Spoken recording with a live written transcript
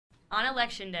On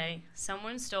election day,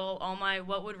 someone stole all my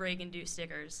 "What Would Reagan Do"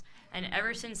 stickers, and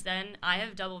ever since then, I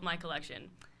have doubled my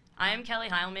collection. I am Kelly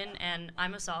Heilman, and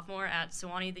I'm a sophomore at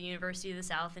Sewanee, the University of the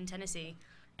South in Tennessee,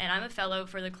 and I'm a fellow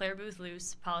for the Claire Booth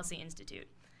Luce Policy Institute.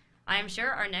 I am sure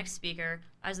our next speaker,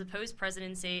 as the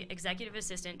post-presidency executive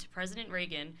assistant to President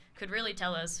Reagan, could really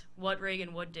tell us what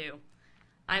Reagan would do.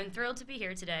 I am thrilled to be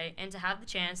here today and to have the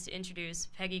chance to introduce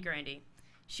Peggy Grande.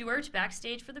 She worked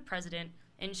backstage for the president,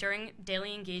 ensuring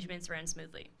daily engagements ran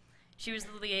smoothly. She was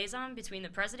the liaison between the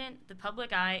president, the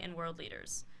public eye, and world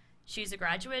leaders. She's a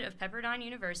graduate of Pepperdine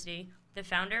University, the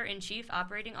founder and chief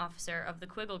operating officer of the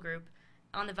Quiggle Group,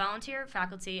 on the volunteer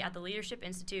faculty at the Leadership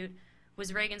Institute,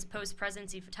 was Reagan's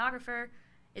post-presidency photographer,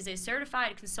 is a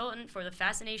certified consultant for the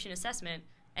Fascination Assessment,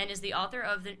 and is the author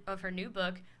of her new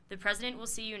book, The President Will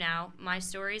See You Now, My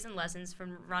Stories and Lessons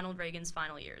from Ronald Reagan's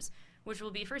Final Years, which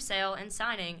will be for sale and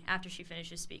signing after she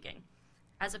finishes speaking.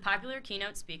 As a popular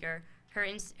keynote speaker,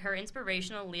 her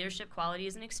inspirational leadership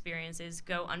qualities and experiences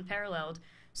go unparalleled.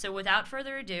 So without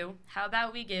further ado, how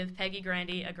about we give Peggy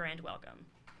Grande a grand welcome.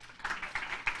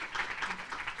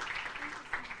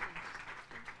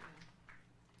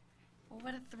 Well,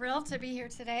 what a thrill to be here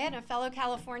today, and a fellow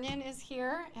Californian is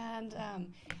here, and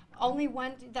only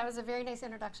one, that was a very nice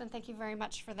introduction, thank you very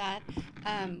much for that.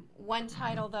 One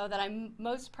title, though, that I'm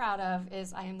most proud of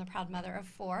is I am the proud mother of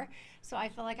 4, so I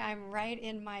feel like I'm right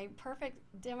in my perfect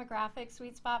demographic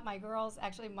sweet spot. My girls,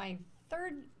 actually my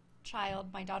third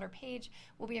child, my daughter Paige,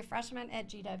 will be a freshman at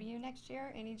GW next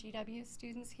year. Any GW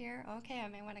students here? Okay, I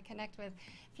may want to connect with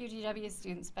a few GW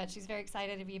students, but she's very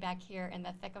excited to be back here in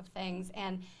the thick of things.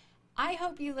 And I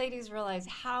hope you ladies realize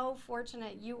how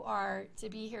fortunate you are to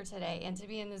be here today and to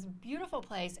be in this beautiful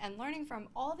place and learning from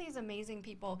all these amazing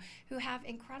people who have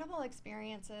incredible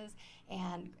experiences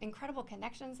and incredible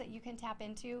connections that you can tap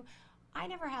into. I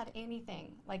never had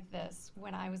anything like this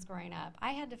when I was growing up.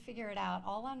 I had to figure it out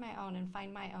all on my own and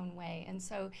find my own way. And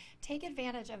so take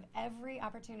advantage of every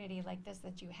opportunity like this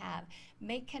that you have.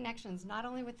 Make connections, not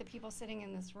only with the people sitting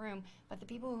in this room, but the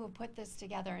people who put this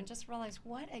together, and just realize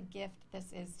what a gift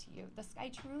this is to you. The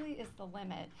sky truly is the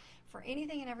limit for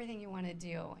anything and everything you want to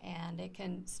do. And it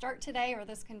can start today, or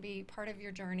this can be part of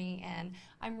your journey. And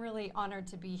I'm really honored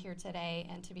to be here today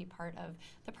and to be part of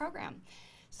the program.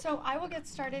 So I will get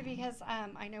started because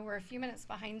I know we're a few minutes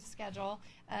behind schedule,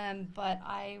 but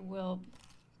I will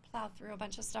plow through a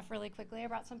bunch of stuff really quickly. I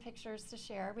brought some pictures to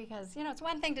share because, you know, it's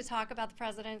one thing to talk about the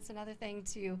president, it's another thing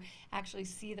to actually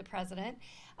see the president.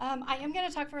 I am going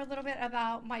to talk for a little bit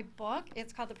about my book.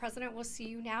 It's called The President Will See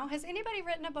You Now. Has anybody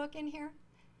written a book in here?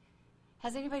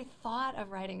 Has anybody thought of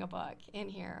writing a book in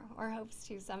here or hopes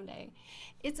to someday?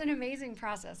 It's an amazing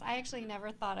process. I actually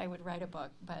never thought I would write a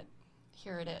book, but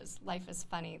here it is. Life is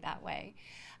funny that way.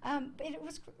 It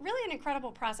was really an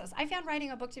incredible process. I found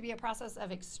writing a book to be a process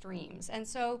of extremes. And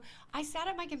so I sat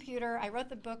at my computer. I wrote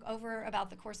the book over about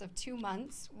the course of 2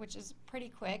 months, which is pretty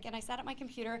quick. And I sat at my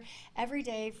computer every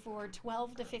day for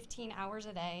 12 to 15 hours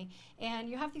a day. And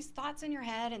you have these thoughts in your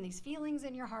head and these feelings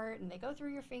in your heart, and they go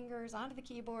through your fingers onto the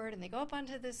keyboard, and they go up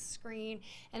onto this screen,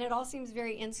 and it all seems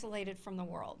very insulated from the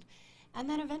world. And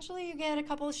then eventually you get a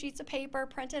couple of sheets of paper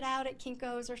printed out at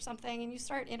Kinko's or something, and you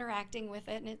start interacting with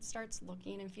it, and it starts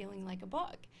looking and feeling like a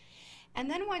book. And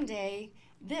then one day,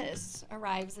 this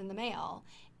arrives in the mail,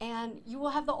 and you will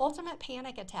have the ultimate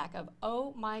panic attack of,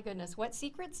 oh my goodness, what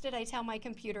secrets did I tell my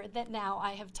computer that now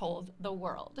I have told the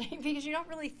world? Because you don't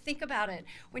really think about it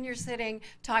when you're sitting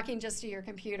talking just to your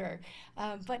computer.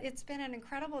 But it's been an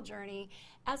incredible journey.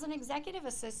 As an executive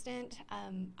assistant,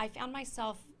 I found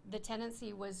myself, the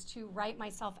tendency was to write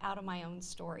myself out of my own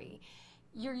story.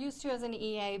 You're used to, as an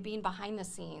EA, being behind the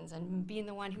scenes and being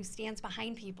the one who stands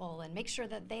behind people and makes sure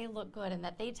that they look good and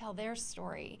that they tell their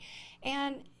story.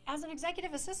 And as an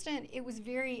executive assistant, it was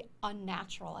very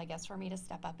unnatural, I guess, for me to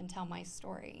step up and tell my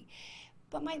story.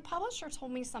 But my publisher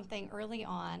told me something early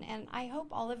on, and I hope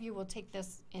all of you will take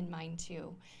this in mind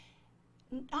too.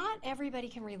 Not everybody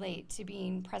can relate to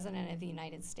being President of the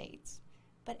United States,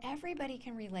 but everybody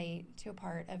can relate to a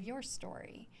part of your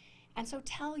story. And so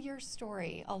tell your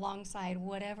story alongside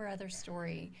whatever other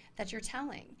story that you're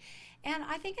telling. And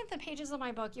I think in the pages of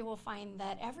my book, you will find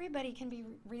that everybody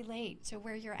can relate to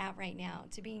where you're at right now,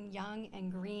 to being young and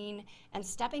green and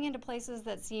stepping into places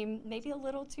that seem maybe a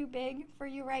little too big for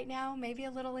you right now, maybe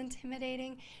a little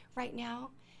intimidating right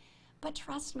now. But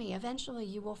trust me, eventually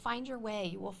you will find your way,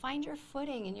 you will find your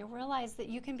footing, and you'll realize that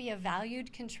you can be a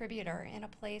valued contributor in a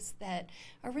place that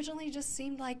originally just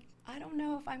seemed like, I don't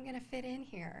know if I'm going to fit in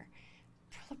here.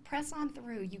 Press on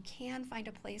through. You can find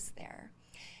a place there.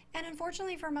 And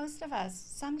unfortunately for most of us,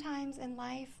 sometimes in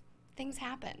life, things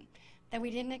happen that we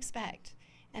didn't expect.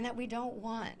 and that we don't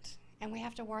want, and we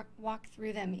have to walk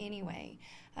through them anyway.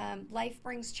 Life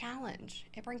brings challenge.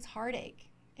 It brings heartache.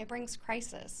 It brings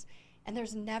crisis. And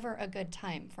there's never a good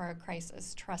time for a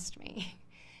crisis, trust me.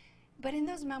 But in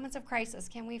those moments of crisis,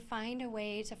 can we find a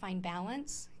way to find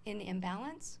balance in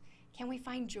imbalance? Can we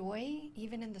find joy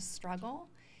even in the struggle?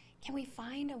 Can we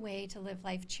find a way to live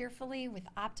life cheerfully with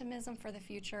optimism for the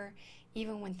future,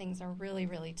 even when things are really,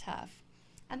 really tough?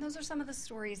 And those are some of the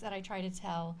stories that I try to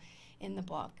tell in the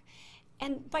book.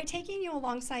 And by taking you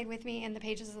alongside with me in the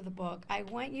pages of the book, I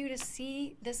want you to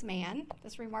see this man,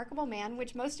 this remarkable man,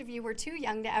 which most of you were too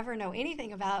young to ever know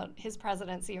anything about his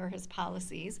presidency or his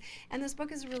policies. And this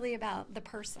book is really about the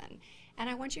person.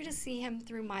 And I want you to see him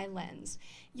through my lens.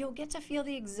 You'll get to feel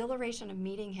the exhilaration of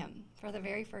meeting him for the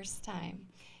very first time.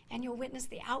 And you'll witness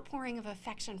the outpouring of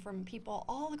affection from people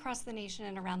all across the nation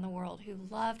and around the world who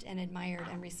loved and admired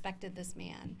and respected this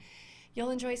man.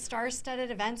 You'll enjoy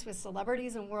star-studded events with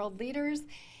celebrities and world leaders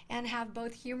and have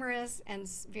both humorous and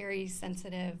very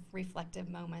sensitive, reflective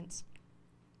moments.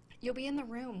 You'll be in the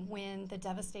room when the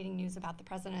devastating news about the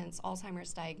president's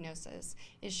Alzheimer's diagnosis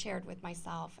is shared with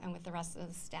myself and with the rest of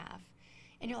the staff.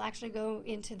 And you'll actually go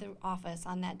into the office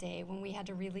on that day when we had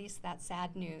to release that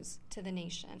sad news to the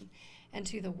nation and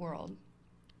to the world.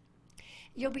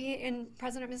 You'll be in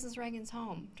President and Mrs. Reagan's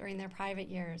home during their private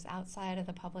years outside of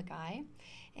the public eye.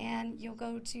 And you'll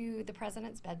go to the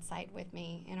president's bedside with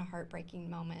me in a heartbreaking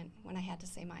moment when I had to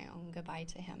say my own goodbye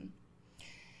to him.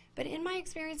 But in my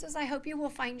experiences, I hope you will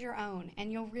find your own, and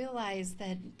you'll realize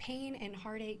that pain and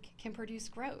heartache can produce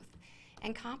growth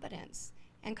and confidence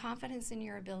in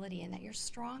your ability, and that you're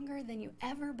stronger than you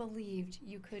ever believed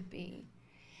you could be.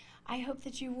 I hope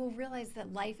that you will realize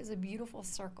that life is a beautiful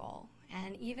circle,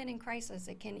 and even in crisis,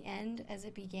 it can end as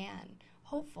it began,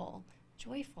 hopeful,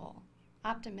 joyful,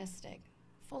 optimistic,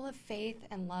 full of faith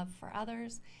and love for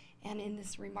others and in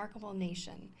this remarkable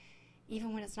nation,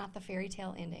 even when it's not the fairy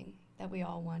tale ending that we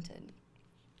all wanted.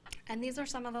 And these are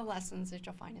some of the lessons that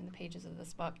you'll find in the pages of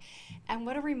this book. And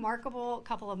what a remarkable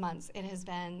couple of months it has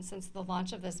been since the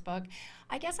launch of this book.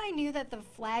 I guess I knew that the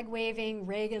flag-waving,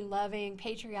 Reagan-loving,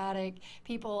 patriotic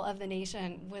people of the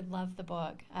nation would love the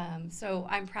book. So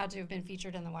I'm proud to have been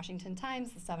featured in the Washington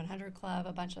Times, the 700 Club,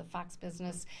 a bunch of Fox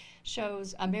Business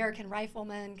shows, American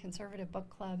Rifleman, Conservative Book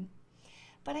Club.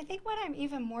 But I think what I'm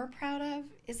even more proud of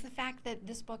is the fact that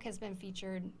this book has been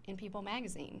featured in People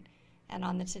magazine and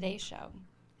on the Today Show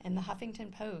and the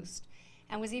Huffington Post,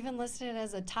 and was even listed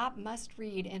as a top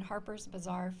must-read in Harper's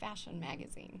Bazaar fashion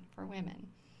magazine for women.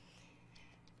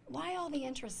 Why all the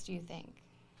interest, do you think?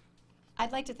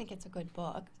 I'd like to think it's a good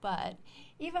book, but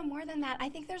even more than that, I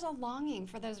think there's a longing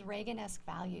for those Reagan-esque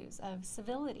values of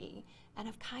civility and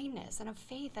of kindness and of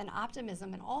faith and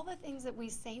optimism and all the things that we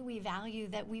say we value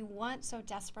that we want so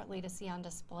desperately to see on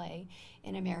display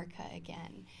in America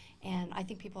again. And I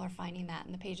think people are finding that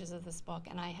in the pages of this book,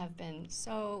 and I have been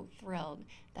so thrilled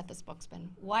that this book's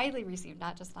been widely received,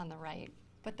 not just on the right,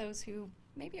 but those who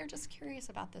maybe are just curious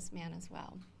about this man as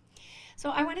well. So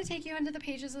I want to take you into the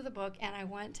pages of the book, and I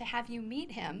want to have you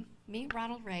meet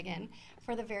Ronald Reagan,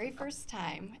 for the very first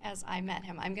time as I met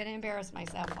him. I'm going to embarrass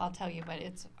myself, I'll tell you, but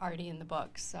it's already in the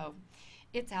book, so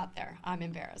it's out there. I'm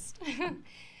embarrassed.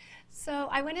 So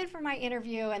I went in for my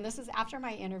interview, and this is after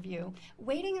my interview.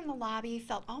 Waiting in the lobby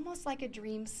felt almost like a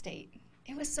dream state.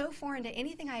 It was so foreign to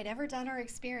anything I had ever done or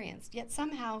experienced, yet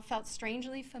somehow felt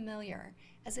strangely familiar,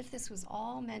 as if this was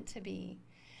all meant to be.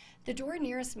 The door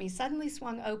nearest me suddenly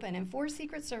swung open, and 4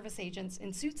 Secret Service agents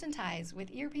in suits and ties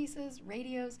with earpieces,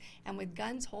 radios, and with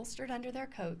guns holstered under their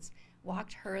coats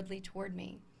walked hurriedly toward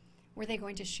me. Were they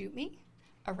going to shoot me?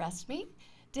 Arrest me?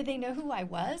 Did they know who I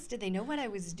was? Did they know what I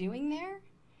was doing there?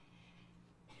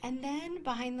 And then,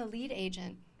 behind the lead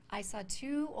agent, I saw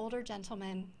 2 older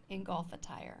gentlemen in golf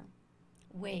attire.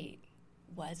 Wait,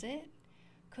 was it?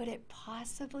 Could it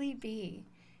possibly be?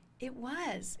 It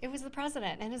was. It was the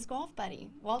president and his golf buddy,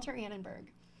 Walter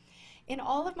Annenberg. In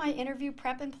all of my interview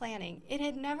prep and planning, it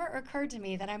had never occurred to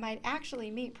me that I might actually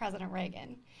meet President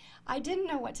Reagan. I didn't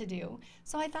know what to do,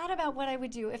 so I thought about what I would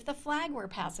do if the flag were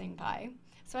passing by.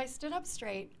 So I stood up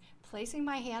straight, placing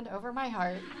my hand over my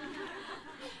heart,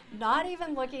 not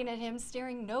even looking at him,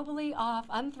 staring nobly off,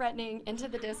 unthreatening, into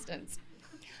the distance.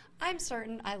 I'm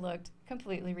certain I looked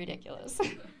completely ridiculous.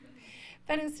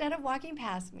 But instead of walking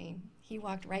past me, he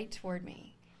walked right toward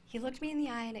me. He looked me in the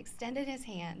eye and extended his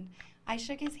hand. I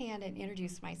shook his hand and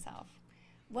introduced myself.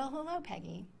 Well, hello,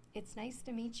 Peggy. It's nice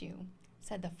to meet you,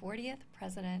 said the 40th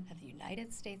President of the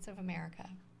United States of America.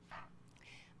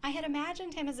 I had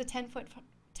imagined him as a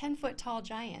 10-foot tall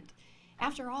giant.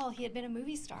 After all, he had been a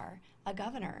movie star, a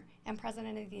governor, and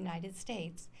President of the United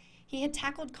States. He had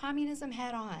tackled communism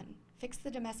head on, fixed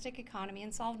the domestic economy,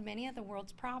 and solved many of the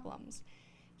world's problems.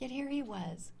 Yet here he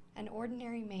was, an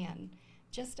ordinary man,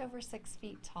 just over 6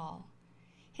 feet tall.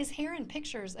 His hair in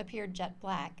pictures appeared jet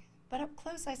black, but up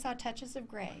close I saw touches of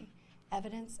gray,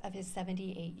 evidence of his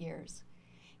 78 years.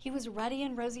 He was ruddy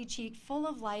and rosy-cheeked, full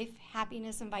of life,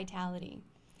 happiness, and vitality.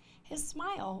 His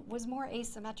smile was more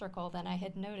asymmetrical than I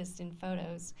had noticed in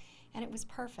photos, and it was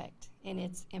perfect in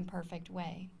its imperfect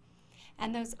way.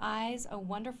 And those eyes, a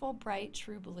wonderful, bright,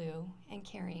 true blue, and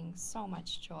carrying so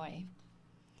much joy.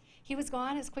 He was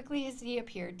gone as quickly as he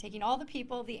appeared, taking all the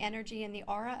people, the energy, and the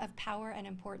aura of power and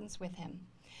importance with him.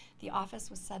 The office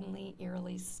was suddenly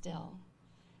eerily still.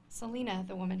 Selena,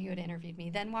 the woman who had interviewed me,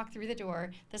 then walked through the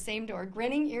door, the same door,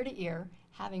 grinning ear to ear,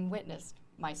 having witnessed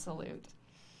my salute.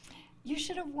 "You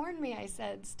should have warned me," I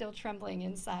said, still trembling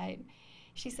inside.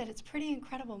 She said, "It's pretty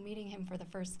incredible meeting him for the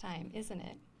first time, isn't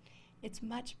it? It's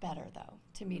much better, though,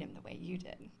 to meet him the way you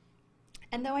did."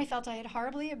 And though I felt I had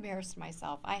horribly embarrassed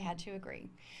myself, I had to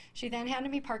agree. She then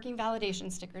handed me parking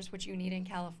validation stickers, which you need in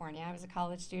California. I was a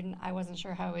college student. I wasn't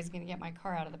sure how I was going to get my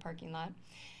car out of the parking lot.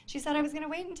 She said, "I was going to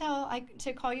wait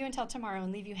to call you until tomorrow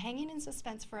and leave you hanging in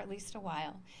suspense for at least a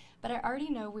while. But I already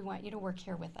know we want you to work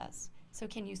here with us. So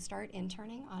can you start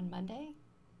interning on Monday?"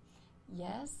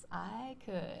 Yes, I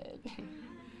could.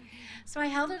 So I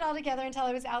held it all together until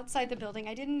I was outside the building.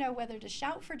 I didn't know whether to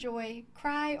shout for joy,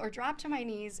 cry, or drop to my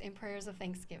knees in prayers of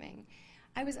thanksgiving.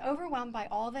 I was overwhelmed by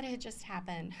all that had just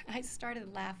happened. I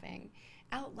started laughing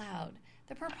out loud.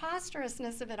 The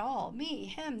preposterousness of it all. Me,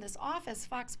 him, this office,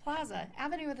 Fox Plaza,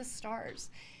 Avenue of the Stars.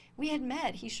 We had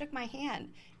met. He shook my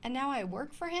hand. And now I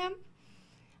work for him?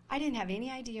 I didn't have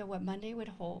any idea what Monday would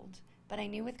hold, but I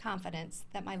knew with confidence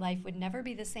that my life would never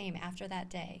be the same after that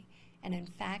day, and in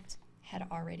fact, had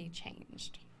already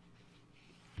changed.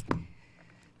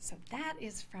 So that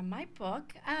is from my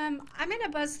book. I'm going to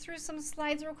buzz through some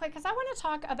slides real quick because I want to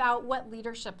talk about what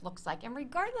leadership looks like. And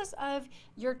regardless of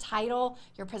your title,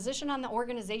 your position on the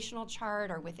organizational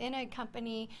chart, or within a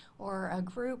company or a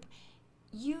group,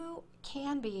 you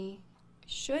can be,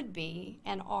 should be,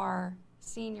 and are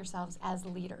seeing yourselves as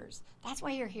leaders. That's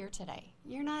why you're here today.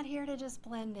 You're not here to just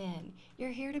blend in.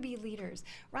 You're here to be leaders.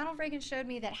 Ronald Reagan showed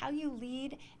me that how you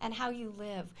lead and how you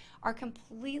live are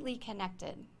completely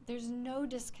connected. There's no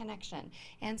disconnection.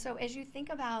 And so as you think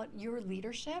about your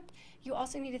leadership, you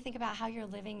also need to think about how you're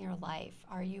living your life.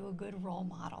 Are you a good role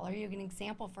model? Are you an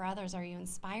example for others? Are you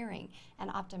inspiring and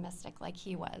optimistic like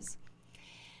he was?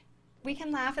 We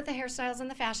can laugh at the hairstyles and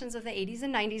the fashions of the 80s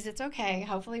and 90s. It's okay.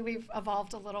 Hopefully we've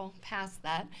evolved a little past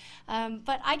that.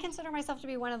 But I consider myself to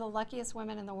be one of the luckiest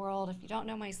women in the world. If you don't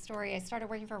know my story, I started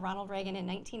working for Ronald Reagan in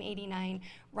 1989,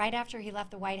 right after he left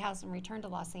the White House and returned to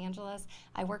Los Angeles.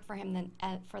 I worked for him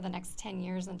for the next 10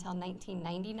 years until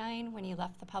 1999 when he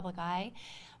left the public eye.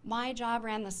 My job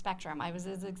ran the spectrum. I was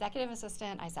his executive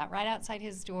assistant. I sat right outside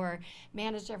his door,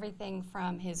 managed everything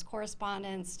from his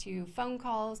correspondence to phone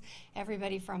calls.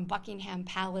 Everybody from Buckingham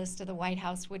Palace to the White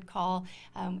House would call,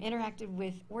 interacted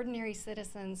with ordinary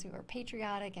citizens who were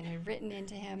patriotic and had written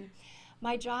into him.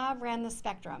 My job ran the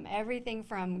spectrum, everything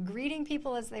from greeting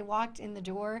people as they walked in the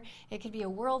door. It could be a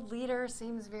world leader,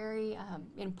 seems very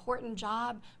important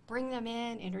job, bring them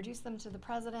in, introduce them to the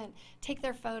president, take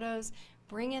their photos,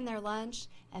 bring in their lunch,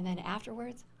 and then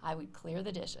afterwards, I would clear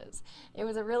the dishes. It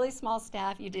was a really small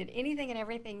staff. You did anything and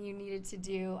everything you needed to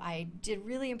do. I did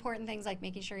really important things like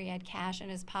making sure he had cash in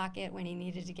his pocket when he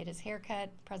needed to get his hair cut.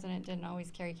 The president didn't always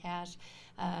carry cash.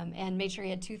 And made sure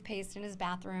he had toothpaste in his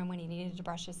bathroom when he needed to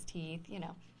brush his teeth, you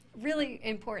know. Really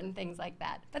important things like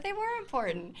that, but they were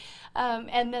important.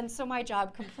 And then so my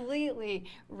job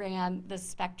completely ran the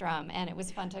spectrum, and it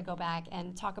was fun to go back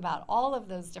and talk about all of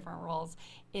those different roles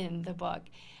in the book.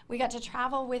 We got to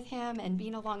travel with him, and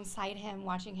being alongside him,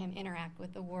 watching him interact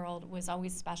with the world was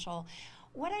always special.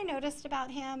 What I noticed about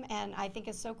him, and I think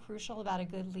is so crucial about a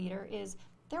good leader, is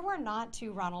there were not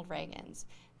two Ronald Reagans.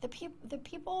 The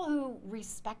people who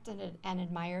respected and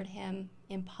admired him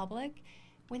in public,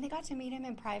 when they got to meet him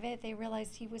in private, they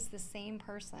realized he was the same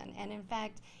person. And in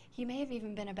fact, he may have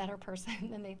even been a better person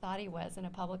than they thought he was in a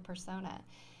public persona.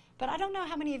 But I don't know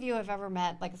how many of you have ever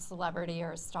met like a celebrity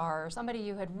or a star or somebody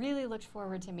you had really looked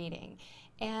forward to meeting.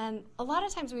 And a lot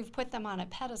of times we've put them on a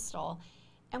pedestal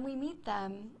and we meet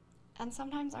them, and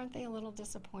sometimes aren't they a little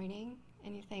disappointing?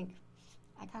 And you think,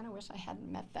 I kind of wish I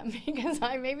hadn't met them because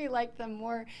I maybe liked them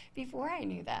more before I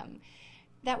knew them.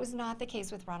 That was not the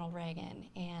case with Ronald Reagan,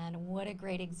 and what a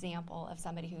great example of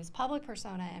somebody whose public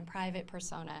persona and private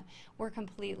persona were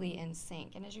completely in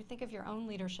sync. And as you think of your own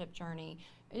leadership journey,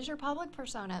 is your public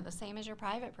persona the same as your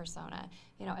private persona?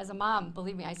 You know, as a mom,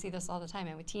 believe me, I see this all the time,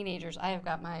 and with teenagers, I have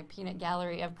got my peanut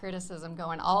gallery of criticism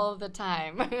going all of the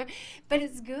time. But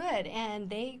it's good, and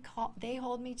they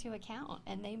hold me to account,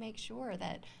 and they make sure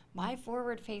that my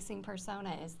forward-facing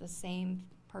persona is the same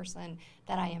person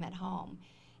that I am at home.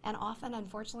 And often,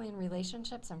 unfortunately, in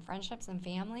relationships and friendships and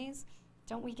families,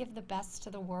 don't we give the best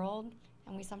to the world,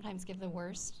 and we sometimes give the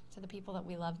worst to the people that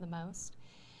we love the most?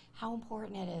 How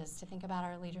important it is to think about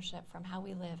our leadership from how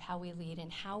we live, how we lead,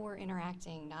 and how we're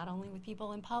interacting, not only with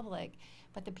people in public,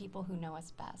 but the people who know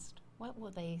us best. What will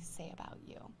they say about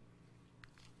you?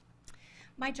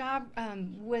 My job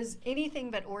was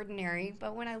anything but ordinary,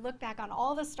 but when I look back on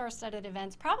all the star-studded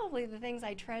events, probably the things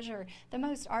I treasure the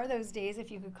most are those days,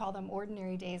 if you could call them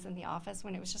ordinary days in the office,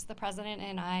 when it was just the president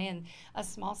and I and a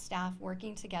small staff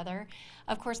working together.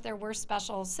 Of course, there were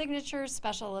special signatures,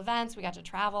 special events. We got to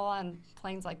travel on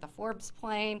planes like the Forbes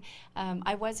plane.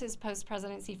 I was his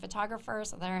post-presidency photographer,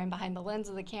 so there I'm behind the lens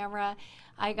of the camera.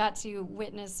 I got to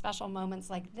witness special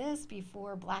moments like this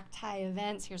before black tie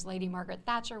events. Here's Lady Margaret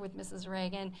Thatcher with Mrs.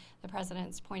 Reagan. The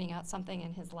president's pointing out something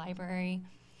in his library.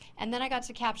 And then I got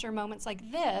to capture moments like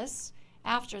this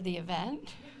after the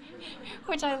event,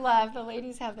 which I love. The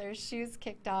ladies have their shoes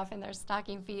kicked off and their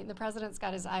stocking feet, and the president's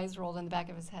got his eyes rolled in the back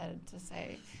of his head to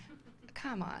say,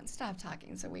 come on, stop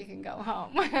talking so we can go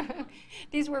home.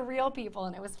 These were real people,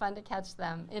 and it was fun to catch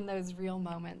them in those real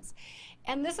moments.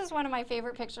 And this is one of my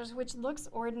favorite pictures, which looks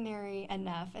ordinary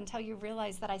enough until you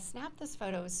realize that I snapped this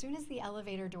photo as soon as the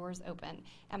elevator doors opened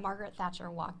and Margaret Thatcher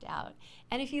walked out.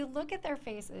 And if you look at their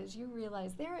faces, you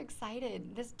realize they're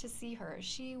excited to see her.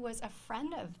 She was a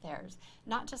friend of theirs,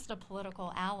 not just a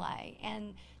political ally.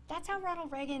 And that's how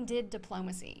Ronald Reagan did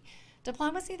diplomacy.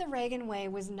 Diplomacy the Reagan way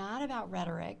was not about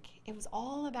rhetoric. It was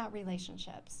all about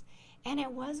relationships. And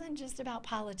it wasn't just about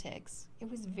politics. It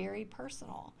was very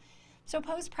personal. So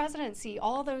post-presidency,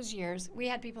 all those years, we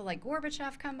had people like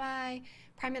Gorbachev come by,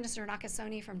 Prime Minister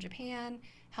Nakasone from Japan,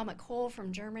 Helmut Kohl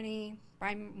from Germany,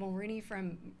 Brian Mulroney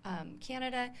from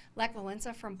Canada, Lech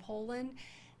Walesa from Poland.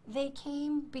 They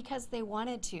came because they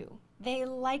wanted to. They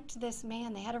liked this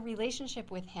man. They had a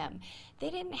relationship with him.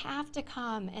 They didn't have to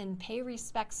come and pay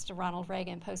respects to Ronald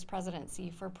Reagan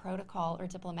post-presidency for protocol or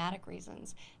diplomatic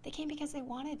reasons. They came because they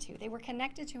wanted to. They were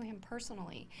connected to him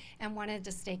personally and wanted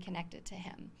to stay connected to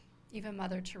him. Even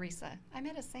Mother Teresa. I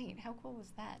met a saint. How cool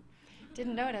was that?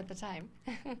 Didn't know it at the time.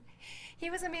 He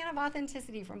was a man of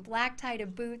authenticity. From black tie to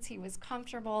boots, he was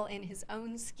comfortable in his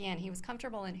own skin. He was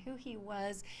comfortable in who he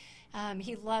was.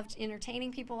 He loved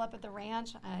entertaining people up at the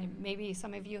ranch. Maybe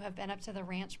some of you have been up to the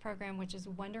ranch program, which is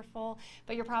wonderful,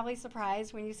 but you're probably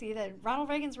surprised when you see that Ronald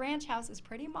Reagan's ranch house is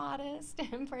pretty modest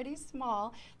and pretty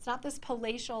small. It's not this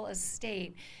palatial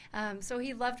estate. So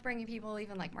he loved bringing people,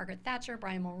 even like Margaret Thatcher,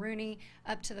 Brian Mulroney,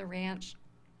 up to the ranch.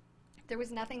 There was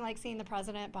nothing like seeing the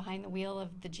president behind the wheel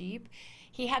of the Jeep.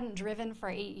 He hadn't driven for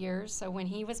 8 years, so when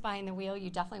he was behind the wheel, you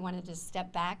definitely wanted to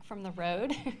step back from the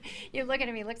road. You look at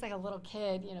him, he looks like a little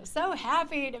kid, you know, so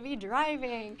happy to be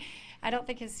driving. I don't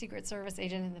think his Secret Service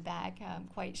agent in the back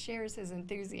quite shares his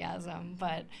enthusiasm,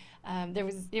 but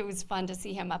it was fun to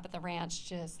see him up at the ranch,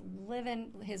 just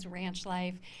living his ranch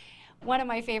life. One of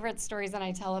my favorite stories, and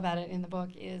I tell about it in the book,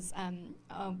 is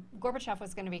Gorbachev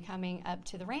was going to be coming up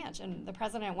to the ranch, and the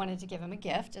president wanted to give him a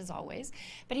gift, as always,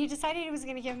 but he decided he was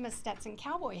going to give him a Stetson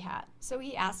cowboy hat. So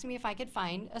he asked me if I could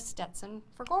find a Stetson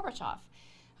for Gorbachev.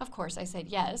 Of course, I said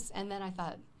yes, and then I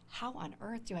thought, how on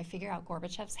earth do I figure out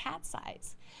Gorbachev's hat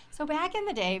size? So back in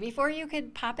the day, before you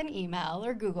could pop an email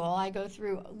or Google, I go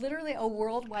through literally a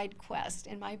worldwide quest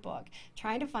in my book,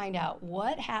 trying to find out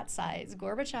what hat size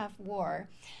Gorbachev wore.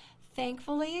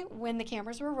 Thankfully, when the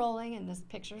cameras were rolling and the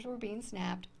pictures were being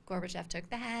snapped, Gorbachev took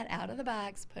the hat out of the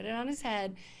box, put it on his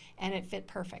head, and it fit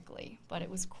perfectly. But it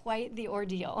was quite the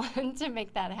ordeal to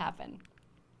make that happen.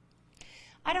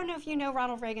 I don't know if you know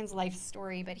Ronald Reagan's life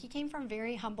story, but he came from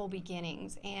very humble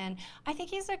beginnings, and I think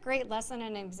he's a great lesson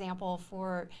and example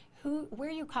for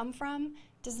where you come from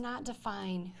does not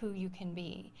define who you can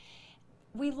be.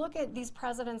 We look at these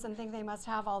presidents and think they must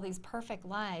have all these perfect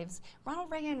lives.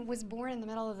 Ronald Reagan was born in the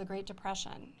middle of the Great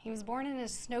Depression. He was born in a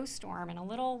snowstorm in a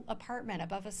little apartment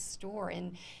above a store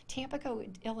in Tampico,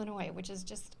 Illinois, which is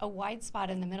just a wide spot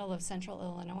in the middle of central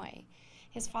Illinois.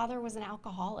 His father was an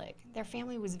alcoholic. Their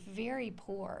family was very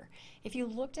poor. If you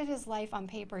looked at his life on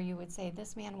paper, you would say,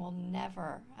 this man will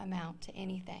never amount to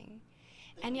anything.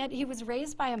 And yet he was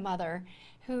raised by a mother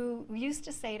who used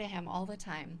to say to him all the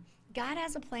time, God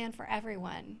has a plan for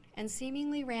everyone, and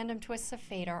seemingly random twists of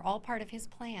fate are all part of his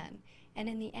plan, and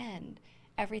in the end,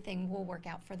 everything will work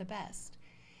out for the best.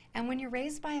 And when you're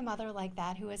raised by a mother like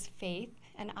that who has faith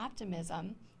and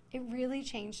optimism, it really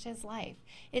changed his life.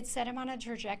 It set him on a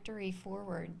trajectory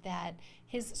forward that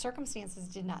his circumstances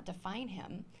did not define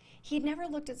him. He'd never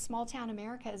looked at small town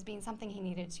America as being something he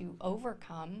needed to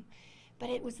overcome, but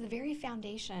it was the very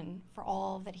foundation for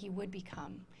all that he would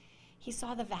become. He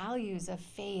saw the values of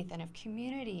faith and of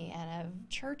community and of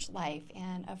church life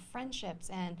and of friendships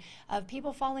and of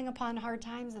people falling upon hard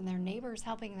times and their neighbors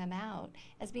helping them out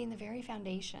as being the very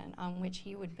foundation on which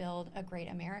he would build a great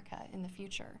America in the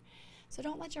future. So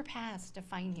don't let your past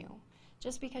define you.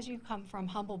 Just because you come from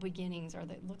humble beginnings or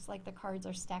that it looks like the cards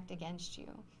are stacked against you,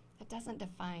 it doesn't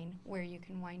define where you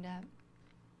can wind up.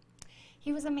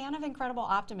 He was a man of incredible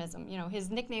optimism. You know, his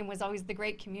nickname was always the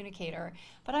Great Communicator,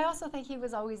 but I also think he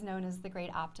was always known as the Great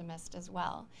Optimist as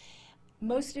well.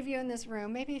 Most of you in this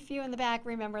room, maybe a few in the back,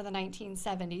 remember the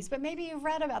 1970s, but maybe you've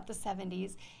read about the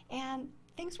 70s, and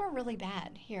things were really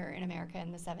bad here in America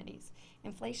in the 70s.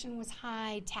 Inflation was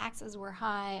high, taxes were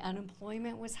high,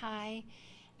 unemployment was high,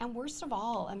 and worst of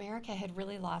all, America had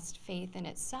really lost faith in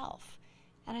itself.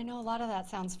 And I know a lot of that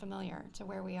sounds familiar to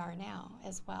where we are now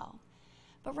as well.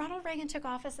 But Ronald Reagan took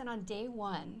office, and on day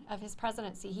one of his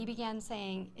presidency, he began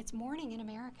saying, "It's morning in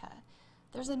America.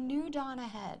 There's a new dawn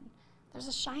ahead. There's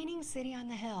a shining city on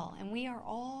the hill, and we are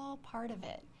all part of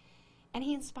it." And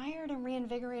he inspired and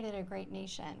reinvigorated a great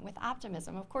nation with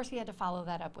optimism. Of course, he had to follow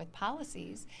that up with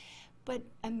policies, but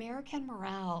American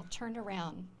morale turned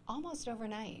around almost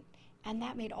overnight, and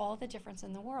that made all the difference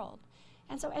in the world.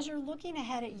 And so as you're looking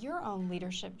ahead at your own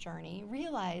leadership journey,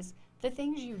 realize the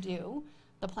things you do,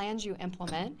 the plans you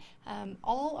implement,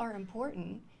 all are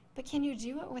important, but can you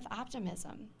do it with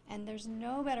optimism? And there's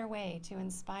no better way to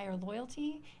inspire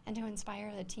loyalty and to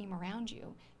inspire the team around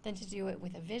you than to do it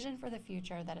with a vision for the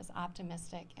future that is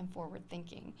optimistic and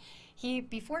forward-thinking.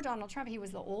 Before Donald Trump, he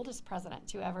was the oldest president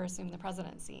to ever assume the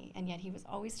presidency, and yet he was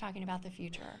always talking about the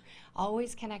future,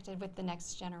 always connected with the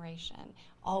next generation,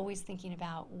 always thinking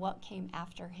about what came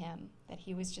after him, that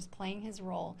he was just playing his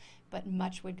role, but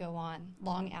much would go on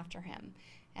long after him.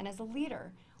 And as a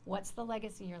leader, what's the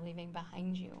legacy you're leaving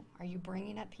behind you? Are you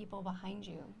bringing up people behind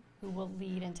you who will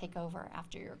lead and take over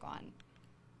after you're gone?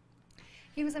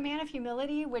 He was a man of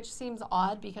humility, which seems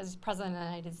odd because President of the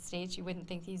United States, you wouldn't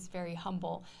think he's very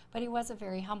humble, but he was a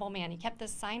very humble man. He kept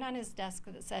this sign on his desk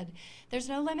that said, "There's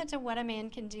no limit to what a man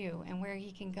can do and where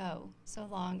he can go, so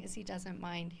long as he doesn't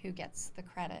mind who gets the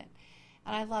credit."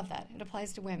 And I love that. It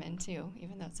applies to women, too,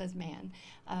 even though it says man.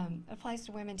 It applies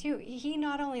to women, too. He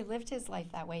not only lived his life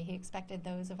that way, he expected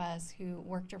those of us who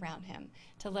worked around him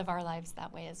to live our lives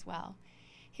that way as well.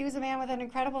 He was a man with an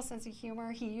incredible sense of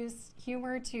humor. He used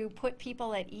humor to put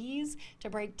people at ease, to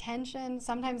break tension,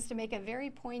 sometimes to make a very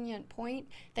poignant point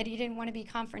that he didn't want to be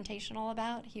confrontational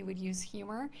about. He would use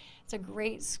humor. It's a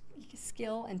great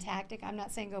skill and tactic. I'm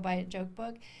not saying go buy a joke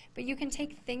book, but you can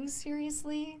take things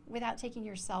seriously without taking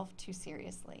yourself too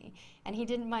seriously. And he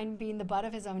didn't mind being the butt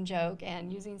of his own joke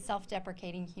and using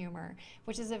self-deprecating humor,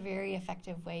 which is a very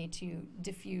effective way to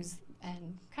diffuse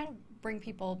and kind of bring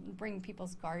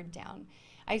people's guard down.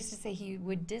 I used to say he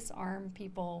would disarm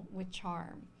people with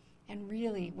charm, and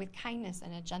really with kindness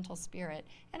and a gentle spirit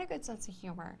and a good sense of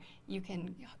humor, you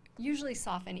can usually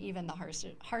soften even the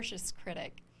harshest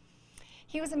critic.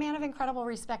 He was a man of incredible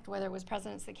respect, whether it was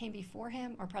presidents that came before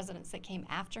him or presidents that came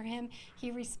after him. He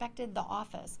respected the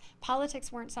office.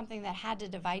 Politics weren't something that had to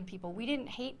divide people. We didn't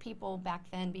hate people back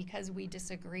then because we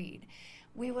disagreed.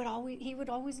 He would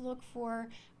always look for,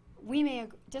 we may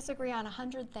disagree on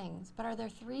 100 things, but are there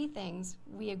 3 things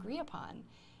we agree upon?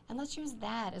 And let's use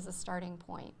that as a starting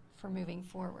point for moving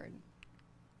forward.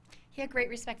 He had great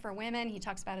respect for women. He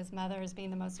talks about his mother as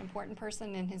being the most important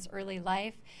person in his early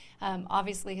life.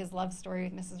 Obviously, his love story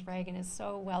with Mrs. Reagan is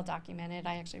so well documented.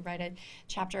 I actually write a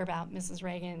chapter about Mrs.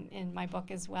 Reagan in my book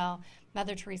as well.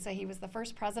 Mother Teresa, he was the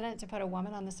first president to put a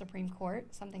woman on the Supreme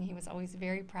Court, something he was always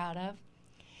very proud of.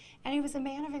 And he was a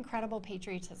man of incredible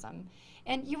patriotism.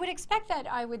 And you would expect that,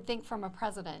 I would think, from a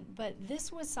president, but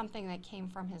this was something that came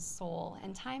from his soul.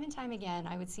 And time again,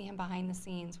 I would see him behind the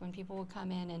scenes when people would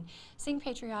come in and sing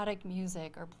patriotic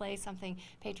music or play something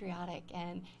patriotic.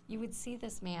 And you would see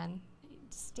this man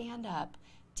stand up,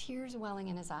 tears welling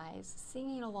in his eyes,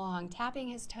 singing along, tapping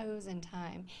his toes in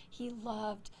time. He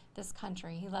loved this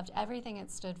country. He loved everything it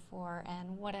stood for,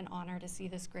 and what an honor to see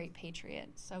this great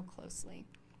patriot so closely.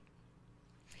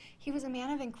 He was a man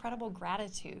of incredible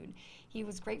gratitude. He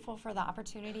was grateful for the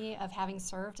opportunity of having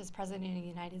served as President of the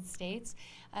United States.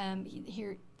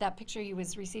 Here, that picture, he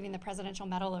was receiving the Presidential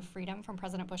Medal of Freedom from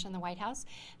President Bush in the White House.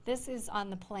 This is on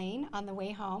the plane on the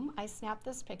way home. I snapped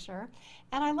this picture,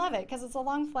 and I love it because it's a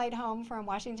long flight home from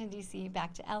Washington, D.C.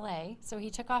 back to L.A. So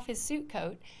he took off his suit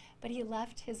coat, but he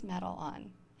left his medal on,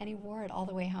 and he wore it all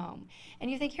the way home. And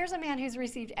you think, here's a man who's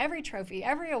received every trophy,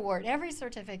 every award, every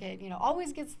certificate, you know,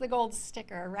 always gets the gold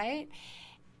sticker, right?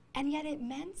 And yet it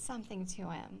meant something to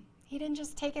him. He didn't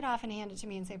just take it off and hand it to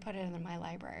me and say, put it in my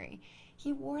library.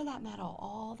 He wore that medal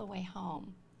all the way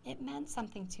home. It meant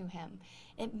something to him.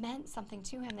 It meant something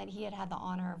to him that he had had the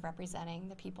honor of representing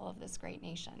the people of this great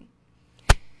nation.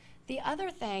 The other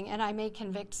thing, and I may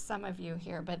convict some of you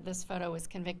here, but this photo was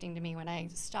convicting to me when I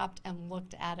stopped and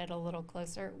looked at it a little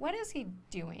closer. What is he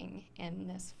doing in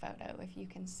this photo, if you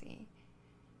can see?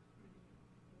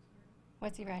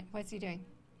 What's he doing?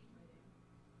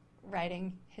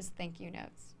 Writing his thank you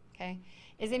notes, okay?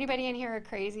 Is anybody in here a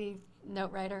crazy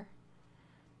note writer?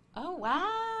 Oh,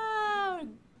 wow,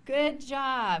 good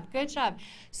job, good job.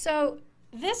 So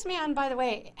this man, by the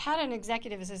way, had an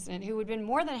executive assistant who would have been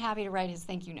more than happy to write his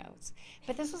thank you notes.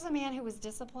 But this was a man who was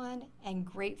disciplined and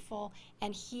grateful,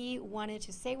 and he wanted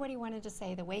to say what he wanted to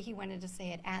say the way he wanted to say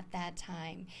it at that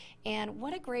time. And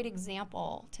what a great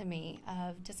example to me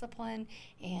of discipline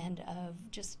and of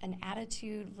just an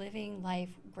attitude, living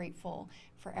life grateful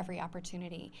for every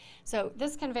opportunity. So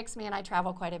this convicts me, and I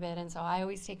travel quite a bit, and so I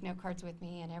always take note cards with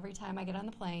me, and every time I get on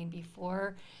the plane,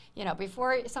 before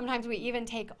sometimes we even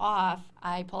take off,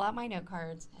 I pull out my note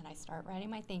cards and I start writing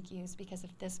my thank yous, because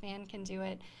if this man can do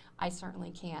it, I certainly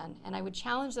can. And I would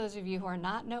challenge those of you who are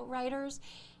not note writers,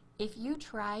 if you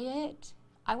try it,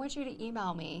 I want you to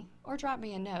email me or drop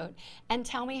me a note and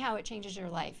tell me how it changes your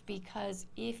life, because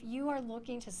if you are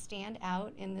looking to stand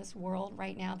out in this world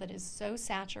right now that is so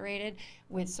saturated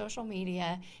with social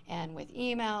media and with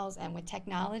emails and with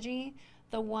technology,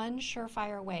 the one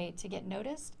surefire way to get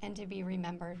noticed and to be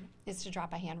remembered is to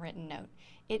drop a handwritten note.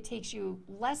 It takes you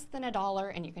less than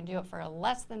 $1, and you can do it for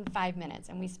less than 5 minutes.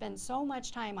 And we spend so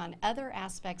much time on other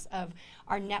aspects of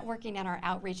our networking and our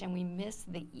outreach, and we miss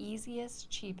the easiest,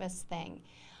 cheapest thing.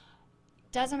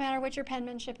 Doesn't matter what your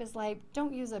penmanship is like.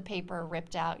 Don't use a paper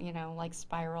ripped out, like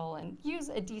spiral, and use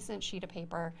a decent sheet of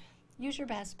paper. Use your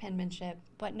best penmanship,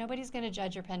 but nobody's going to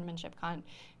judge your penmanship.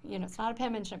 It's not a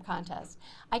penmanship contest.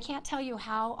 I can't tell you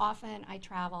how often I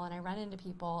travel and I run into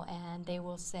people and they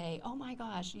will say, oh my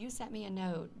gosh, you sent me a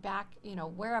note back,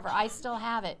 wherever. I still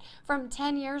have it from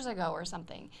 10 years ago or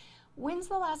something. When's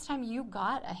the last time you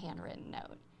got a handwritten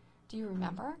note? Do you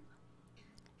remember?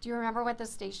 Do you remember what the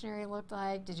stationery looked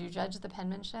like? Did you judge the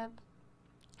penmanship?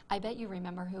 I bet you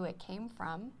remember who it came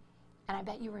from, and I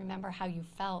bet you remember how you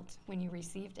felt when you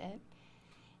received it.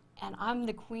 And I'm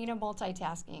the queen of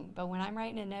multitasking, but when I'm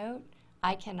writing a note,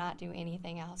 I cannot do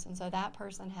anything else. And so that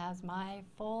person has my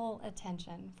full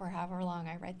attention for however long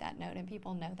I write that note, and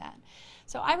people know that.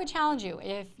 So I would challenge you,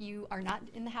 if you are not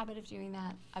in the habit of doing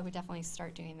that, I would definitely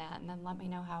start doing that, and then let me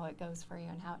know how it goes for you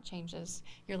and how it changes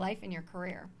your life and your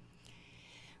career.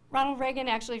 Ronald Reagan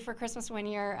actually for Christmas one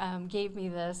year gave me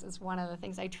this. It's one of the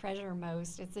things I treasure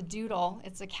most. It's a doodle.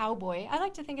 It's a cowboy. I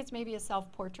like to think it's maybe a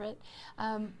self-portrait.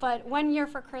 But one year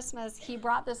for Christmas, he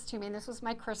brought this to me, and this was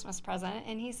my Christmas present.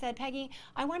 And he said, Peggy,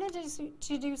 I wanted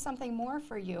to do something more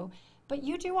for you, but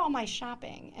you do all my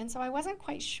shopping. And so I wasn't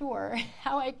quite sure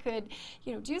how I could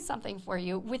do something for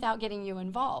you without getting you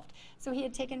involved. So he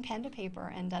had taken pen to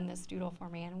paper and done this doodle for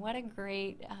me. And what a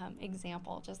great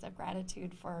example just of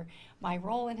gratitude for my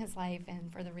role in his life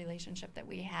and for the relationship that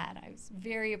we had. I was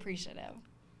very appreciative.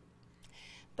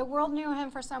 The world knew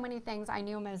him for so many things. I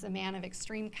knew him as a man of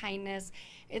extreme kindness.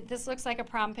 This looks like a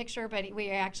prom picture, but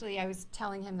I was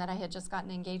telling him that I had just gotten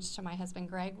engaged to my husband,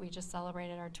 Greg. We just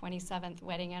celebrated our 27th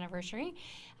wedding anniversary.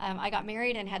 I got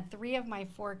married and had 3 of my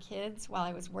 4 kids while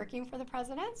I was working for the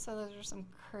president, so those were some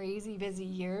crazy busy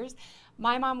years.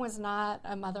 My mom was not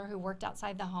a mother who worked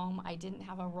outside the home. I didn't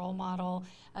have a role model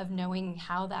of knowing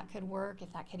how that could work,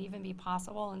 if that could even be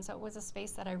possible, and so it was a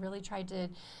space that I really tried to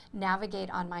navigate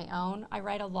on my own. I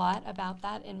write a lot about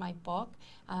that in my book.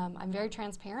 I'm very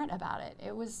transparent about it.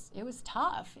 It was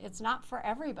tough. It's not for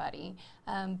everybody,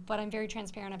 but I'm very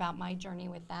transparent about my journey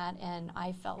with that, and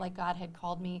I felt like God had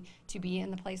called me to be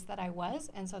in the place that I was,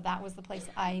 and so that was the place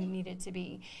I needed to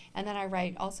be. And then I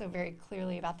write also very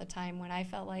clearly about the time when I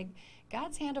felt like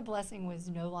God's hand of blessing was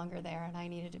no longer there, and I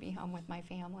needed to be home with my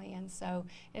family. And so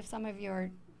if some of you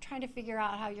are trying to figure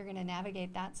out how you're going to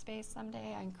navigate that space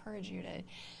someday, I encourage you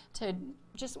to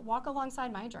just walk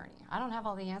alongside my journey. I don't have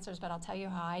all the answers, but I'll tell you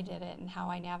how I did it and how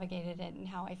I navigated it and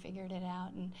how I figured it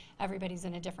out, and everybody's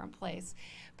in a different place.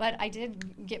 But I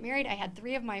did get married. I had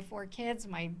 3 of my 4 kids,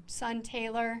 my son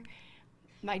Taylor,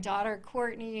 my daughter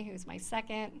Courtney, who's my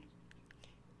second,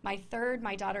 my third,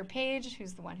 my daughter Paige,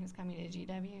 who's the one who's coming to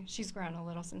GW. She's grown a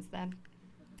little since then.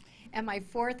 And my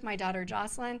fourth, my daughter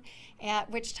Jocelyn, at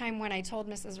which time when I told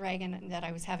Mrs. Reagan that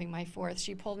I was having my fourth,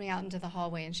 she pulled me out into the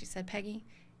hallway and she said, "Peggy,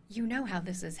 you know how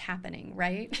this is happening,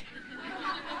 right?"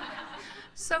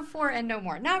 So 4 and no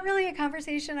more. Not really a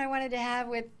conversation I wanted to have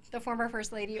with the former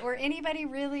First Lady or anybody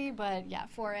really, but yeah,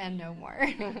 4 and no more.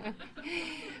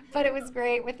 But it was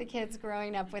great with the kids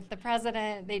growing up with the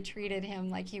president. They treated him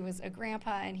like he was a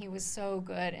grandpa, and he was so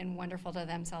good and wonderful to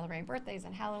them, celebrating birthdays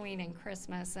and Halloween and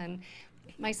Christmas. And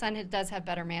my son does have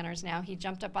better manners now. He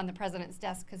jumped up on the president's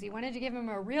desk because he wanted to give him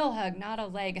a real hug, not a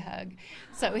leg hug.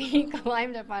 So he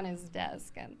climbed up on his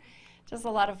desk, and just a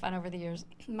lot of fun over the years.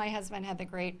 My husband had the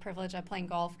great privilege of playing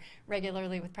golf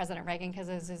regularly with President Reagan, because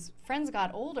as his friends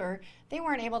got older, they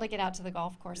weren't able to get out to the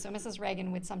golf course. So Mrs.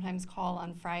 Reagan would sometimes call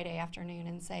on Friday afternoon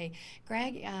and say,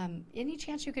 "Greg, any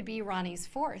chance you could be Ronnie's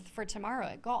fourth for tomorrow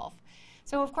at golf?"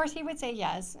 So of course he would say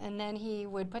yes, and then he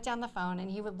would put down the phone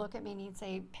and he would look at me and he'd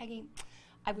say, "Peggy,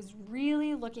 I was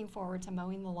really looking forward to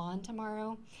mowing the lawn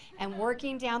tomorrow and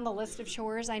working down the list of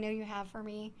chores I know you have for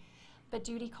me, but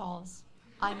duty calls.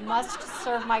 I must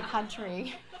serve my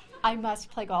country. I must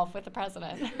play golf with the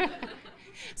president."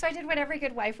 So I did what every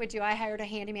good wife would do. I hired a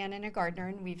handyman and a gardener,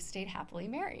 and we've stayed happily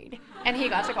married. And he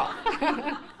got to golf.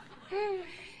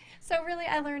 So really,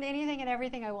 I learned anything and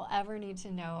everything I will ever need to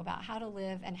know about how to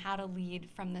live and how to lead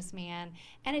from this man.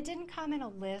 And it didn't come in a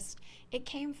list. It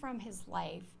came from his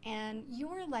life. And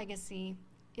your legacy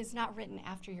is not written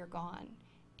after you're gone.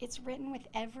 It's written with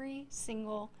every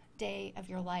single day of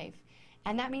your life.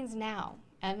 And that means now.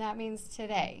 And that means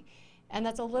today. And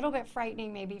that's a little bit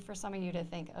frightening maybe for some of you to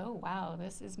think, "Oh, wow,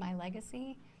 this is my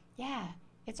legacy?" Yeah,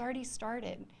 it's already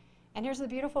started. And here's the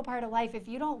beautiful part of life. If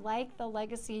you don't like the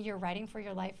legacy you're writing for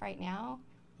your life right now,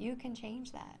 you can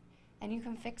change that. And you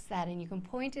can fix that. And you can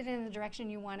point it in the direction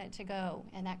you want it to go.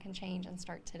 And that can change and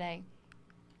start today.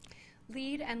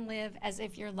 Lead and live as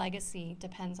if your legacy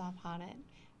depends upon it,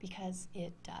 because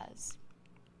it does.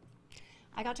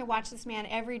 I got to watch this man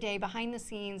every day behind the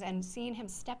scenes, and seeing him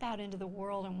step out into the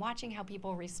world and watching how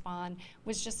people respond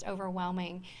was just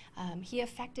overwhelming. He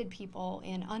affected people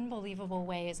in unbelievable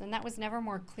ways, and that was never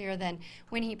more clear than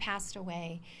when he passed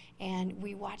away. And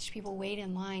we watched people wait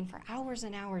in line for hours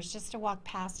and hours just to walk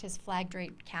past his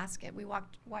flag-draped casket. We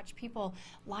watched people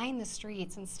line the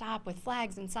streets and stop with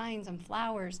flags and signs and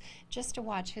flowers just to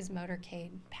watch his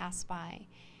motorcade pass by.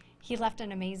 He left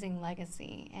an amazing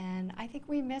legacy, and I think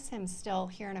we miss him still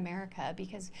here in America,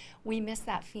 because we miss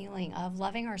that feeling of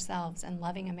loving ourselves and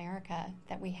loving America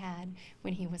that we had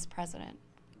when he was president.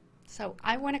 So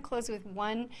I want to close with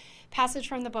one passage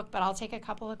from the book, but I'll take a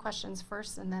couple of questions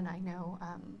first, and then I know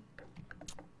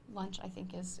lunch, I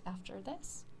think, is after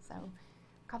this. So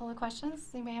a couple of questions.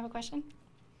 Does anybody have a question?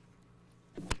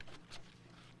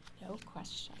 No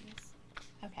questions.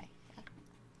 Okay.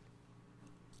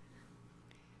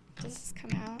 Does this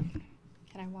come out?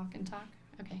 Can I walk and talk?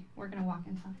 Okay, we're going to walk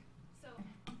and talk. So,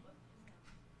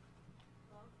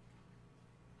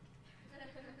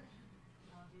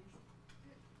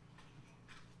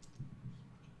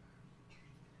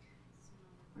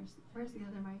 Where's the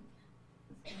other mic?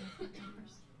 I'm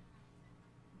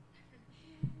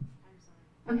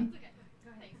sorry. Okay. It's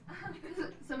okay. Go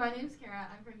ahead. So my name's Kara.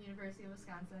 I'm from University of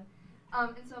Wisconsin.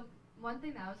 And so one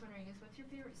thing that I was wondering is, what's your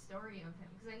favorite story of him?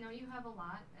 Because I know you have a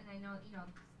lot, and I know, a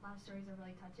lot of stories are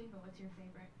really touching, but what's your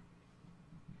favorite?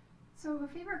 So a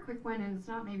favorite quick one, and it's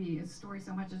not maybe a story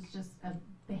so much as just a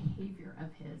behavior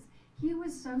of his. He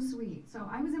was so sweet. So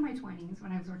I was in my 20s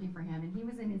when I was working for him, and he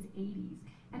was in his 80s.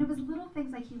 And it was little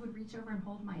things like he would reach over and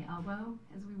hold my elbow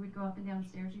as we would go up and down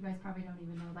stairs. You guys probably don't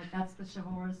even know, like that's the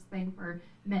chivalrous thing for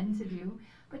men to do.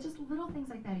 But just little things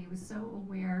like that. He was so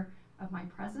aware of my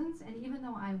presence, and even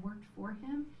though I worked for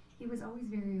him, he was always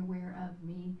very aware of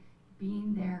me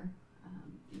being there.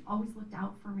 He always looked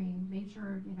out for me, made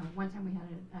sure, one time we had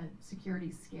a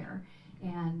security scare,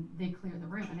 and they clear the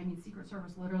room. And I mean, Secret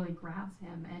Service literally grabs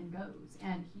him and goes.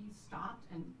 And he stopped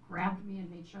and grabbed me and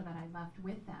made sure that I left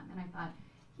with them. And I thought,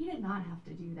 he did not have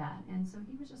to do that. And so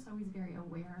he was just always very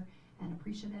aware and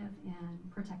appreciative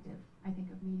and protective, I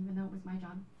think, of me, even though it was my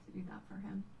job to do that for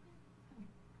him.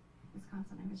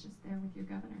 Wisconsin, I was just there with your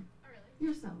governor. Oh, really?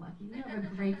 You're so lucky. You have a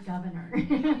great governor.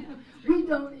 We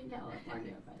don't in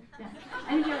California, but yeah.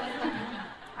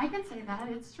 I can say that.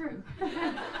 It's true.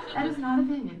 That is not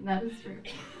opinion. That is true.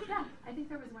 Yeah, I think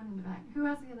there was one in the back. Who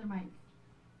has the other mic?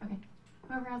 Okay,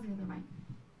 whoever has the other mic.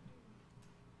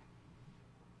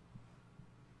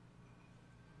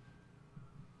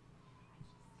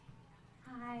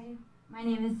 Hi, my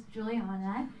name is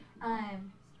Juliana. I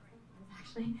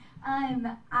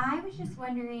was just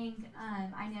wondering,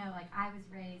 I know like I was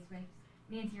raised with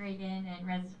Nancy Reagan and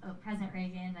President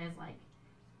Reagan as like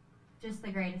just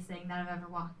the greatest thing that I've ever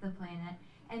walked the planet.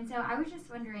 And so I was just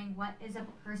wondering, what is a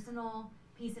personal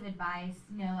piece of advice,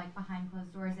 you know, like behind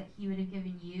closed doors that he would have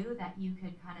given you that you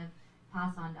could kind of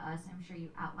pass on to us? I'm sure you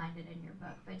outlined it in your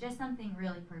book, but just something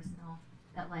really personal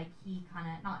that like he kind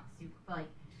of, not super, but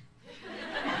like,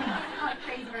 not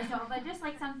crazy personal, but just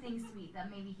like something sweet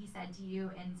that maybe he said to you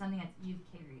and something that you've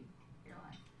carried your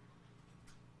life.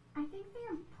 I think the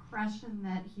impression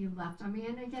that he left on me,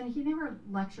 and again, he never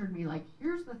lectured me like,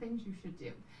 here's the things you should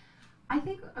do. I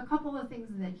think a couple of things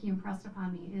that he impressed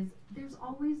upon me is there's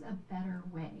always a better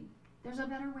way. There's a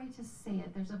better way to say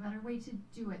it. There's a better way to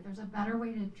do it. There's a better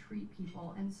way to treat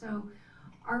people. And so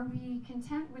are we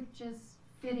content with just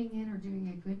fitting in or doing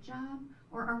a good job?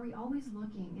 Or are we always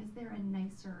looking, is there a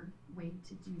nicer way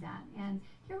to do that? And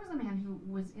here was a man who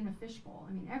was in a fishbowl.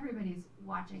 I mean, everybody's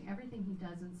watching everything he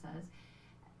does and says.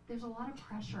 There's a lot of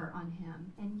pressure on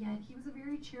him, and yet he was a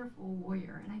very cheerful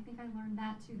warrior. And I think I learned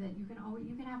that too, that you can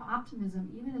have optimism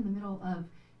even in the middle of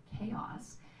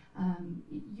chaos.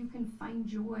 You can find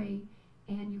joy,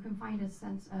 and you can find a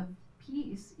sense of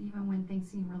peace even when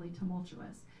things seem really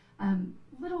tumultuous.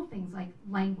 Little things like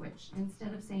language.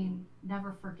 Instead of saying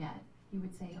never forget, he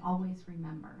would say always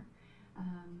remember.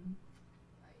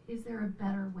 Is there a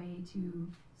better way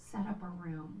to set up a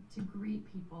room, to greet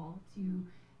people, to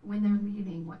when they're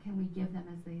leaving, what can we give them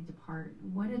as they depart?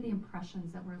 What are the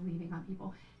impressions that we're leaving on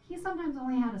people? He sometimes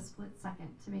only had a split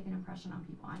second to make an impression on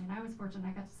people. I mean, I was fortunate,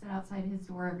 I got to sit outside his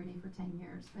door every day for 10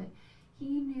 years, but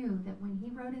he knew that when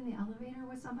he rode in the elevator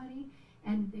with somebody,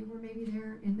 and they were maybe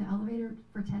there in the elevator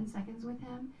for 10 seconds with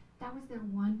him, that was their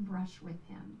one brush with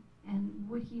him. And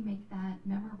would he make that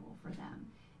memorable for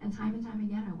them? And time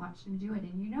again, I watched him do it,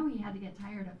 and you know he had to get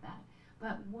tired of that.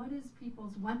 But what is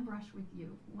people's one brush with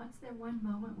you? What's their one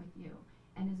moment with you?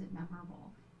 And is it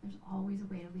memorable? There's always a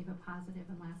way to leave a positive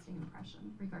and lasting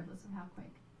impression, regardless of how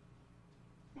quick.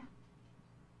 Yeah.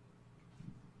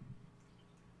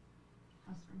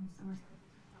 I'll spring somewhere.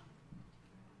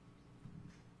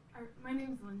 My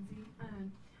name's Lindsay.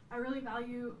 I really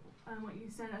value what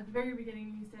you said at the very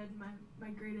beginning. You said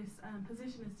my greatest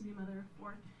position is to be a mother of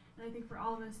four. And I think for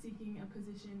all of us seeking a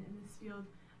position in this field,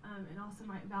 and also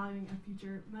valuing a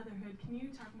future motherhood, can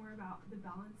you talk more about the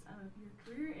balance of your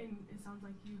career? And it sounds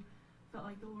like you felt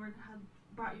like the Lord had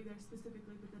brought you there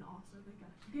specifically, but then also the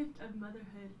gift of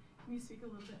motherhood. Can you speak a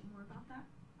little bit more about that?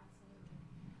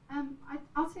 Absolutely.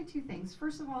 I'll say two things.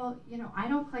 First of all, you know, I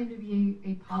don't claim to be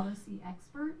a policy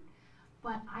expert,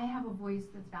 but I have a voice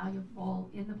that's valuable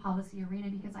in the policy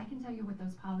arena because I can tell you what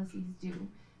those policies do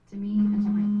to me and to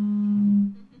my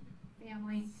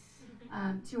family.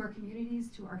 To our communities,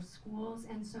 to our schools,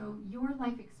 and so your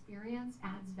life experience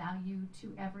adds value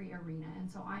to every arena. And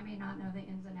so I may not know the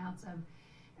ins and outs of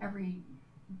every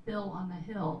bill on the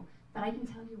Hill, but I can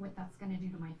tell you what that's going to do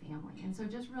to my family. And so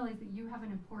just realize that you have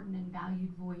an important and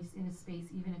valued voice in a space,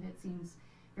 even if it seems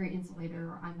very insulated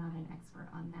or I'm not an expert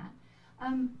on that.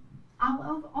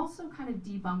 I'll also kind of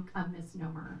debunk a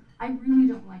misnomer. I really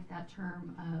don't like that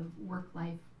term of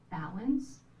work-life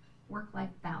balance. Work-life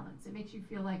balance. It makes you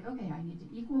feel like, okay, I need to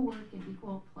equal work and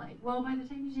equal play. Well, by the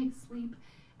time you take sleep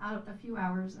out a few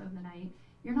hours of the night,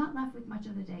 you're not left with much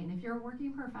of the day. And if you're a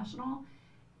working professional,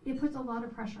 it puts a lot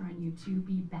of pressure on you to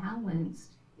be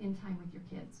balanced in time with your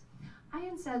kids. I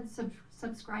instead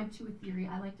subscribe to a theory,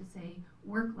 I like to say,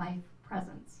 work-life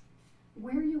presence.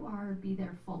 Where you are, be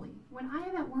there fully. When I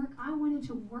am at work, I wanted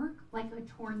to work like a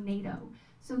tornado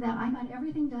so that I got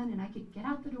everything done and I could get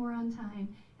out the door on time,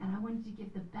 and I wanted to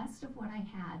give the best of what I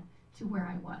had to where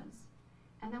I was.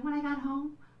 And then when I got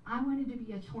home, I wanted to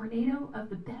be a tornado of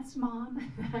the best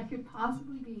mom that I could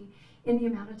possibly be in the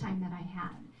amount of time that I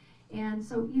had. And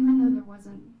so even though there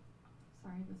wasn't,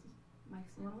 sorry,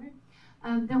 mic's a little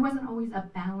weird, there wasn't always a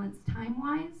balance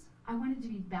time-wise, I wanted to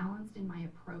be balanced in my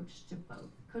approach to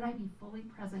both. Could I be fully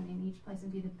present in each place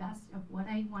and be the best of what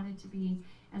I wanted to be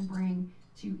and bring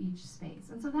to each space?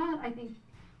 And so that, I think,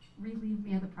 relieved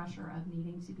me of the pressure of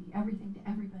needing to be everything to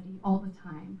everybody all the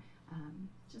time.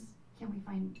 Just can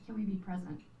we be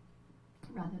present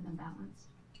rather than balanced?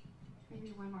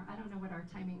 Maybe one more. I don't know what our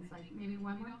timing's like. Maybe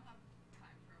one more?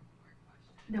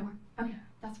 No more? Okay,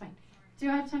 that's fine. Do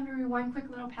I have time to read one quick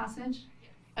little passage?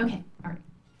 Okay, all right.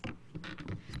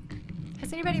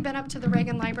 Has anybody been up to the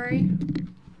Reagan Library?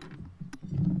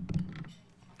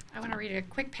 I want to read a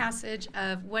quick passage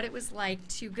of what it was like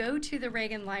to go to the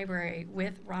Reagan Library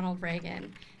with Ronald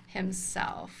Reagan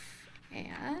himself.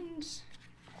 And,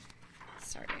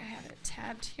 sorry, I have it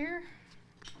tabbed here.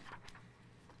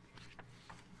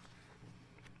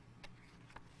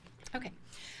 Okay.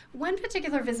 One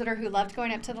particular visitor who loved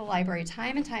going up to the library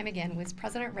time and time again was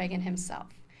President Reagan himself.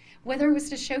 Whether it was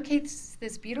to showcase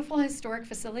this beautiful historic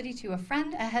facility to a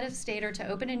friend, a head of state, or to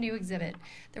open a new exhibit,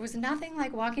 there was nothing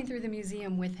like walking through the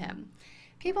museum with him.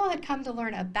 People had come to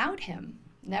learn about him,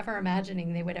 never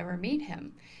imagining they would ever meet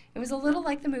him. It was a little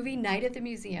like the movie Night at the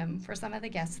Museum for some of the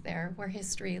guests there, where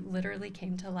history literally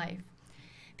came to life.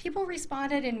 People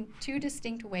responded in two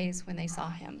distinct ways when they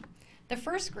saw him. The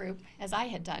first group, as I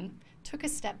had done, took a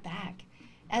step back,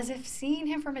 as if seeing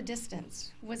him from a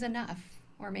distance was enough,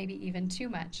 or maybe even too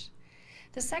much.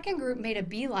 The second group made a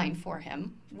beeline for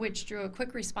him, which drew a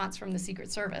quick response from the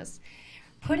Secret Service,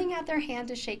 putting out their hand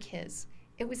to shake his.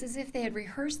 It was as if they had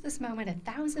rehearsed this moment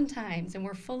 1,000 times and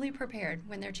were fully prepared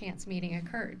when their chance meeting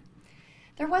occurred.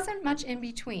 There wasn't much in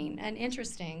between, an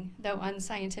interesting, though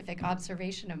unscientific,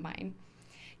 observation of mine.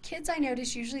 Kids I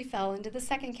noticed usually fell into the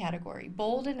second category,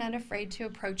 bold and unafraid to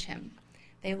approach him.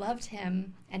 They loved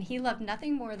him, and he loved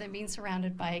nothing more than being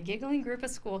surrounded by a giggling group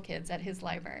of school kids at his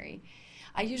library.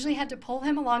 I usually had to pull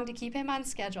him along to keep him on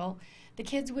schedule. The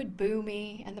kids would boo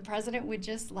me, and the president would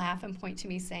just laugh and point to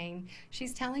me saying,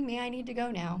 "She's telling me I need to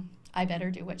go now. I better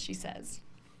do what she says."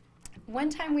 One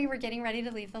time we were getting ready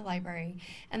to leave the library,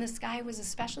 and the sky was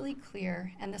especially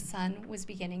clear, and the sun was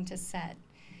beginning to set.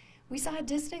 We saw a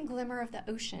distant glimmer of the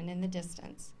ocean in the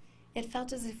distance. It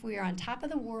felt as if we were on top of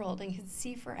the world and could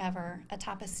see forever,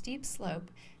 atop a steep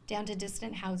slope, down to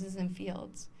distant houses and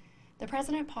fields. The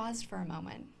president paused for a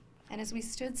moment, and as we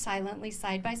stood silently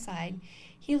side by side,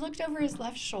 he looked over his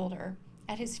left shoulder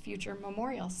at his future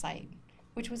memorial site,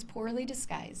 which was poorly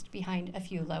disguised behind a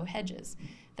few low hedges,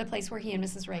 the place where he and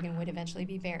Mrs. Reagan would eventually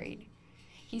be buried.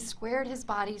 He squared his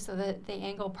body so that the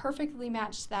angle perfectly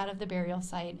matched that of the burial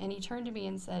site, and he turned to me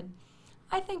and said,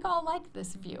 "I think I'll like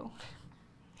this view."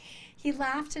 He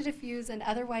laughed to diffuse an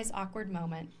otherwise awkward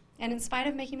moment, and in spite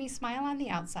of making me smile on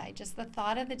the outside, just the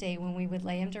thought of the day when we would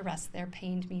lay him to rest there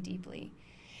pained me deeply.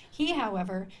 He,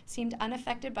 however, seemed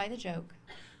unaffected by the joke,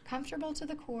 comfortable to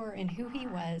the core in who he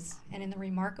was and in the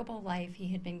remarkable life he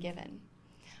had been given.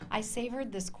 I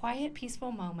savored this quiet,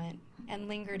 peaceful moment and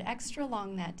lingered extra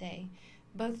long that day,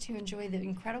 both to enjoy the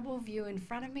incredible view in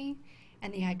front of me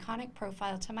and the iconic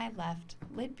profile to my left,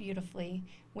 lit beautifully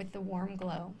with the warm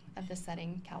glow of the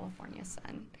setting California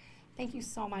sun. Thank you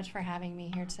so much for having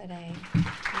me here today.